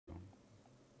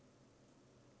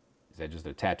that just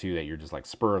a tattoo that you're just like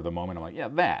spur of the moment? I'm like, yeah,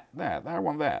 that, I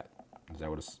want that. Is that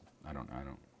what it's? I don't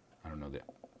know the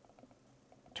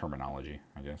terminology,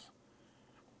 I guess.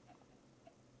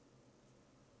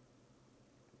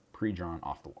 Pre-drawn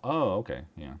off the wall. Oh, okay,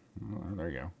 yeah. Oh, there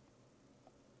you go.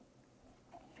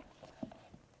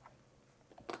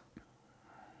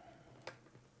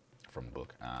 From the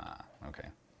book. Ah, okay.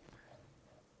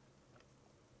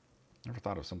 Never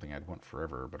thought of something I'd want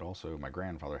forever, but also my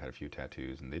grandfather had a few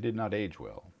tattoos, and they did not age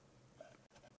well.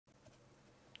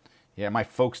 Yeah, my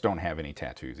folks don't have any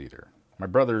tattoos either. My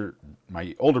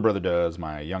older brother does,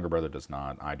 my younger brother does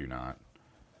not, I do not.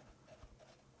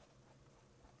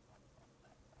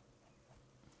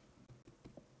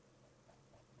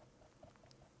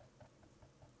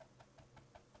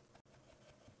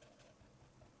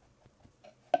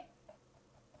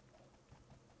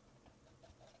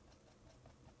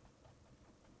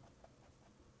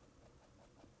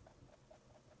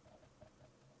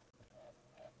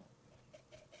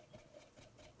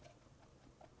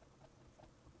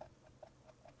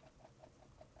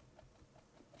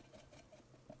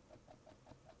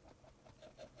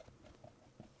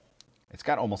 It's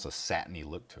got almost a satiny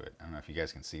look to it. I don't know if you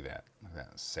guys can see that.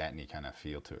 That satiny kind of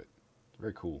feel to it. It's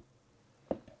very cool.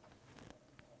 I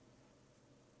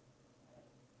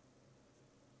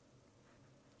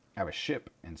have a ship,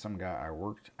 and some guy I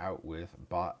worked out with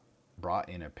brought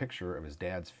in a picture of his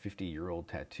dad's 50-year-old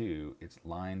tattoo. It's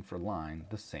line for line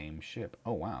the same ship.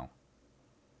 Oh, wow.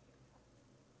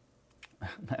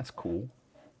 That's cool.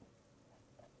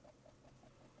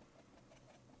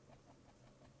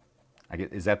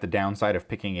 Is that the downside of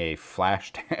picking a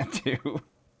flash tattoo?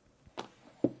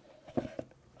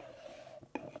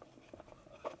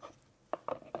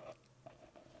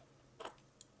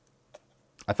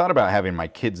 I thought about having my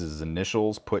kids'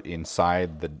 initials put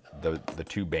inside the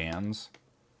two bands,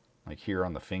 like here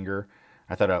on the finger.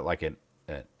 I thought about like an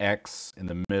X in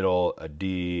the middle, a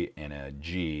D, and a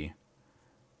G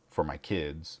for my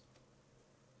kids.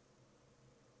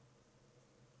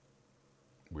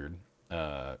 Weird.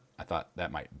 I thought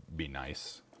that might be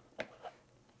nice.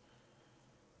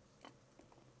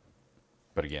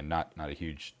 But again, not a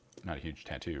huge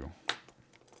tattoo.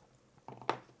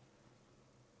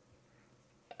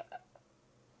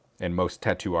 And most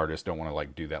tattoo artists don't want to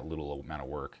like do that little amount of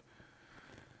work.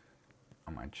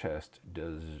 On my chest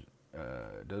does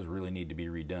really need to be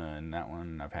redone. That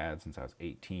one I've had since I was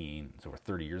 18. It's over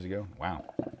 30 years ago. Wow.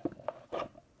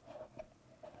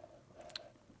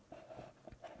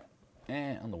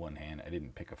 And on the one hand, I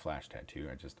didn't pick a flash tattoo.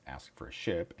 I just asked for a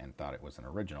ship and thought it was an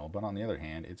original. But on the other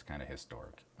hand, it's kind of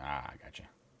historic. Ah, I gotcha.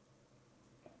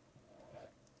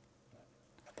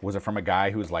 Was it from a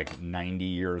guy who was like 90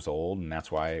 years old, and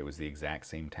that's why it was the exact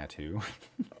same tattoo?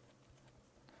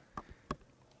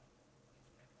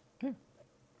 Okay.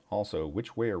 Also,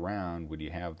 which way around would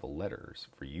you have the letters?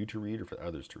 For you to read or for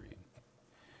others to read?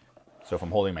 So if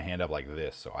I'm holding my hand up like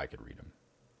this so I could read them.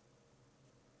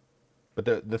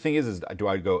 But the thing is do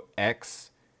I go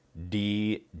X,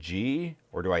 D, G?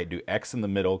 Or do I do X in the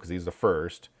middle, because he's the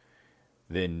first,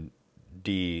 then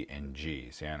D and G?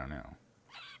 See, I don't know.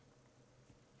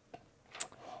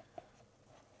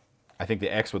 I think the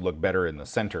X would look better in the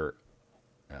center.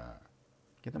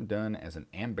 Get them done as an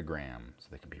ambigram so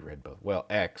they can be read both. Well,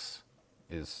 X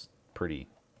is pretty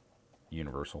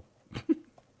universal.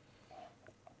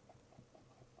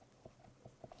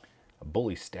 A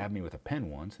bully stabbed me with a pen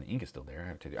once, and the ink is still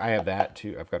there. I have that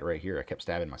too. I've got it right here. I kept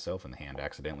stabbing myself in the hand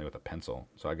accidentally with a pencil.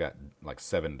 So I got like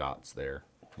 7 dots there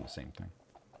from the same thing.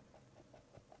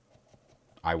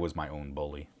 I was my own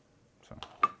bully. So,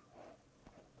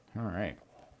 all right.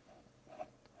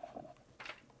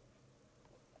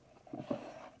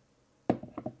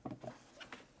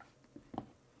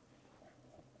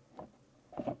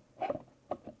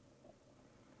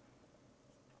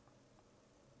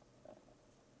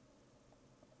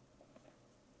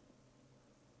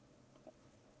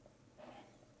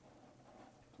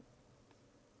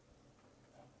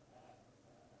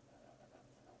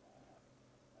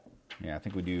 Yeah, I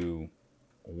think we do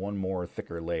one more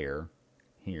thicker layer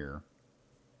here,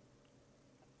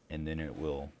 and then it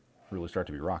will really start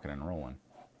to be rocking and rolling.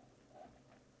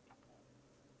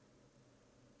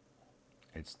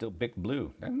 It's still Bic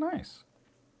blue. That's nice.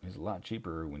 It's a lot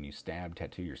cheaper when you stab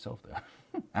tattoo yourself,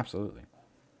 though. Absolutely.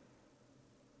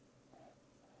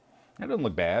 That doesn't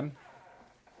look bad.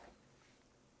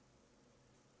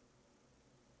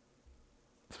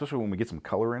 Especially when we get some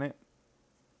color in it.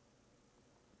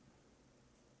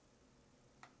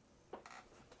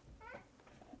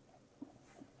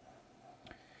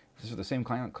 This is the same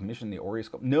client commissioned the Aurea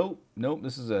sculpt. Nope,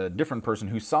 this is a different person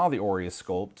who saw the Aurea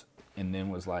sculpt and then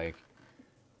was like,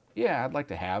 yeah, I'd like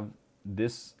to have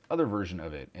this other version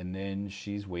of it. And then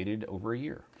she's waited over a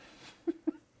year.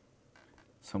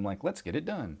 So I'm like, let's get it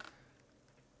done.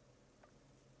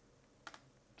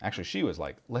 Actually, she was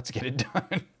like, let's get it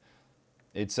done.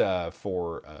 It's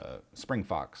for Spring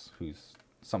Fox, who's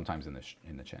sometimes in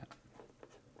the chat.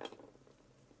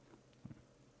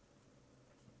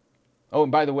 Oh,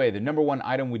 and by the way, the number one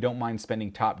item we don't mind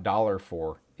spending top dollar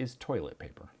for is toilet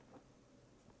paper.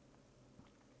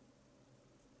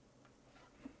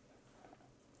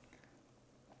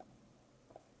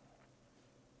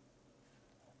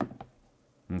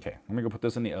 Okay, let me go put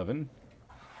this in the oven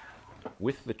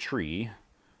with the tree,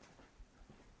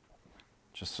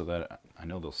 just so that I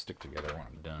know they'll stick together when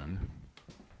I'm done.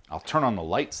 I'll turn on the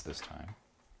lights this time.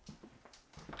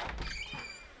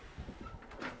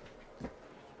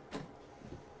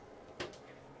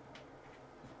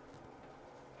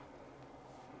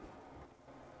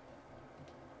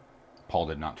 Paul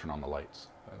did not turn on the lights,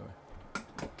 by the way.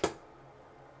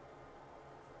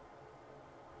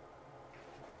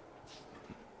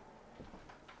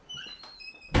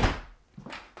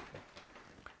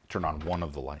 Turn on one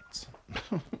of the lights.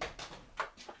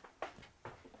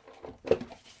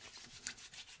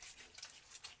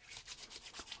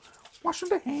 Washing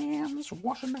the hands,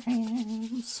 washing the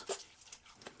hands.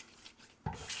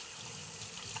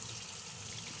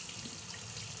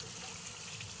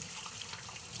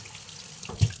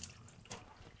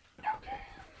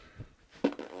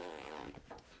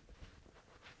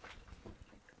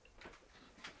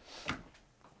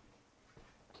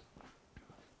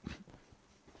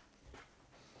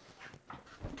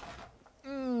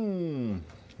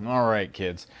 All right,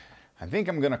 kids. I think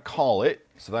I'm going to call it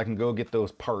so that I can go get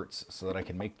those parts so that I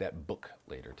can make that book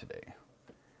later today.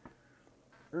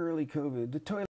 Early COVID, the toilet.